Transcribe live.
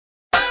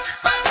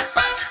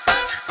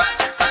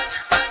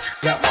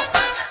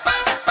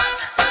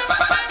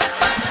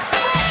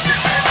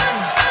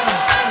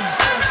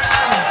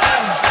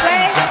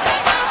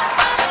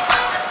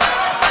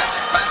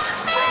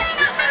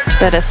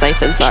Better safe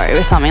than sorry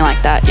with something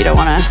like that. You don't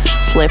want to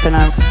slip and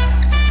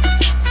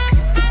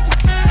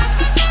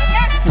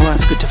Oh,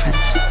 that's good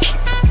defence.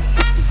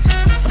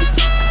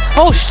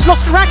 Oh, she's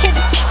lost the racket!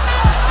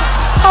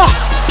 Oh,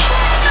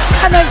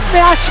 and then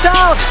smashed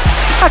out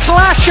a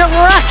clash of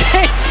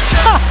rackets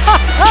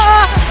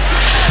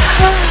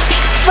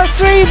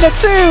between the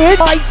two.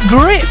 Tight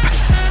grip.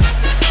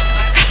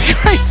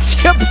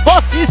 Gracie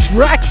Body's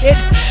racket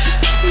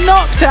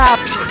knocked out.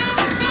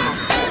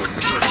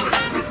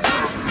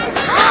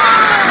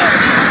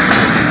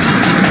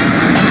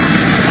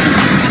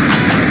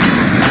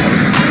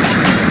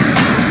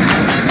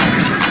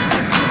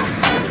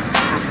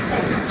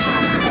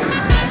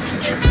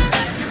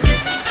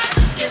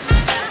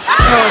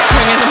 Oh,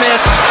 swing and a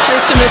miss.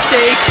 Just a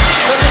mistake.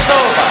 Service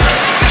over.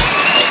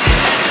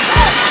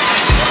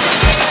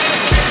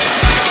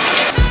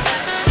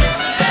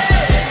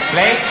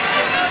 Play.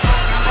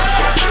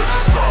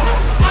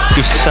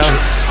 You've so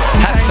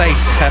have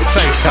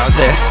faith out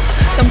there.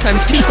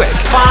 Sometimes too quick.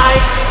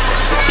 5-4.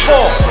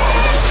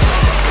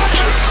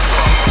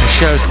 It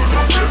shows.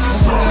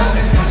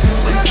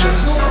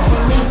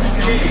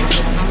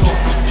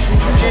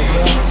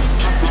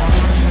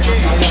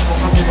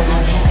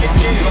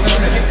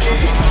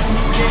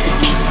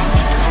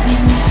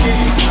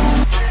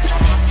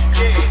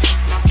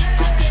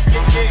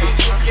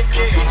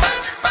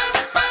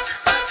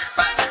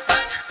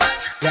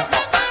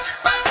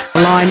 The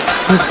line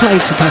was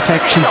played to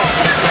perfection,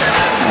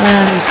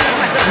 and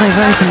they've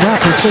opened up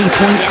a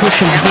 3-point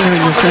cushion here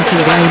in the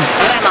second game.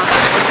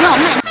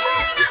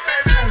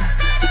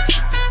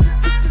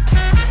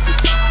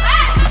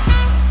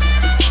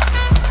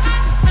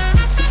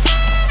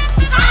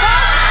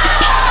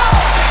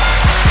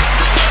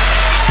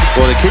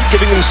 Well, they keep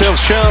giving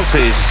themselves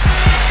chances.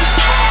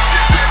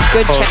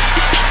 good check.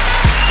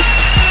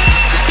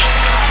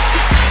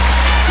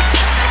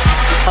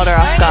 Hold her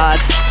off guard.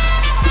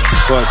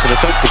 Well, it's an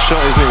effective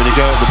shot, isn't it, when you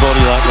go at the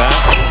body like that?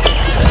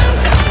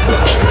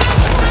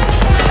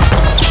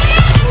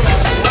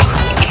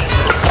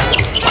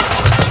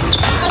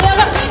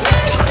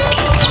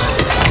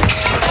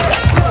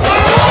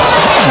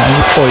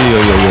 Oh,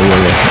 yeah.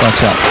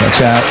 Watch out,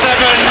 watch out.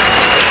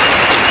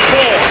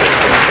 7-4.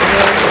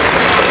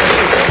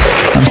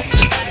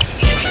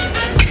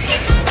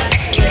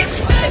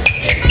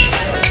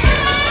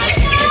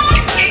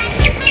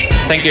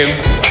 Thank you.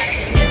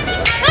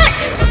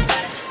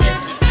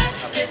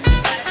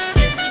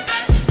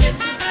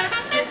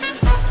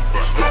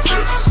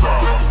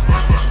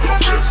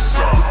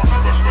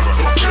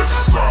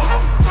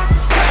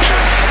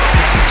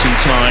 Two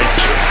ties.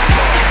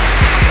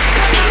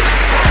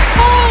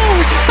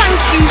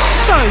 Thank you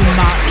so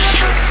much.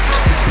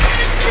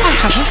 I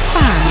have a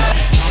fan.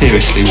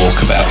 Seriously,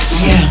 walkabouts.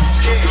 Yeah.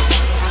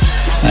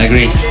 I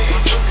agree.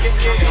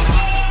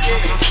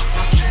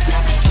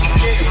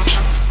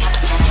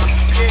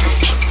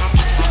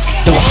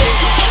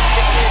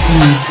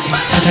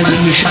 I don't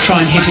think you should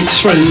try and hit it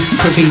through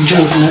Praveen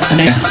Jordan at the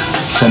net.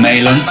 For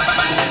Malon.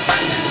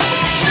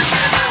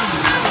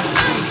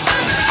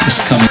 It's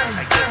coming.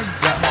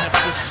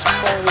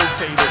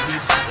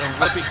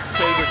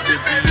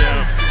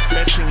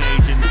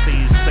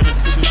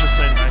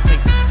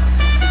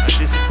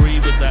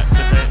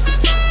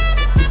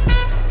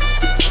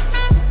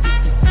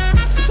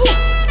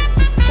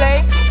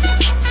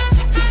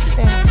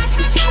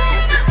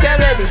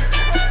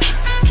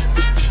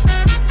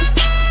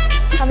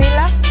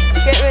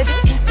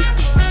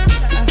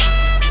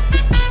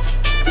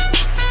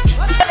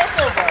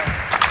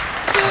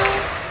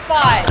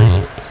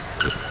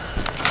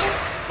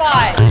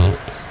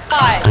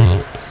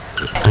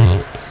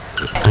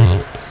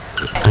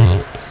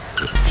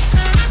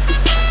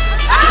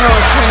 Oh,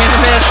 swing and a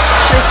miss.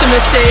 Just a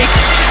mistake.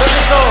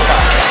 Service over.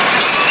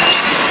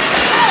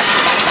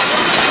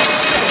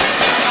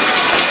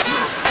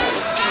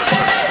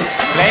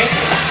 Play.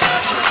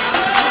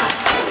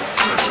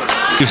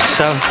 You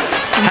so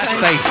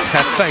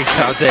have faith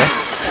out there.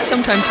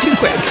 Sometimes too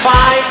quick. 5-4.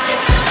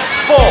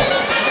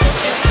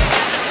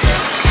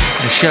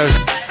 It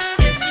shows.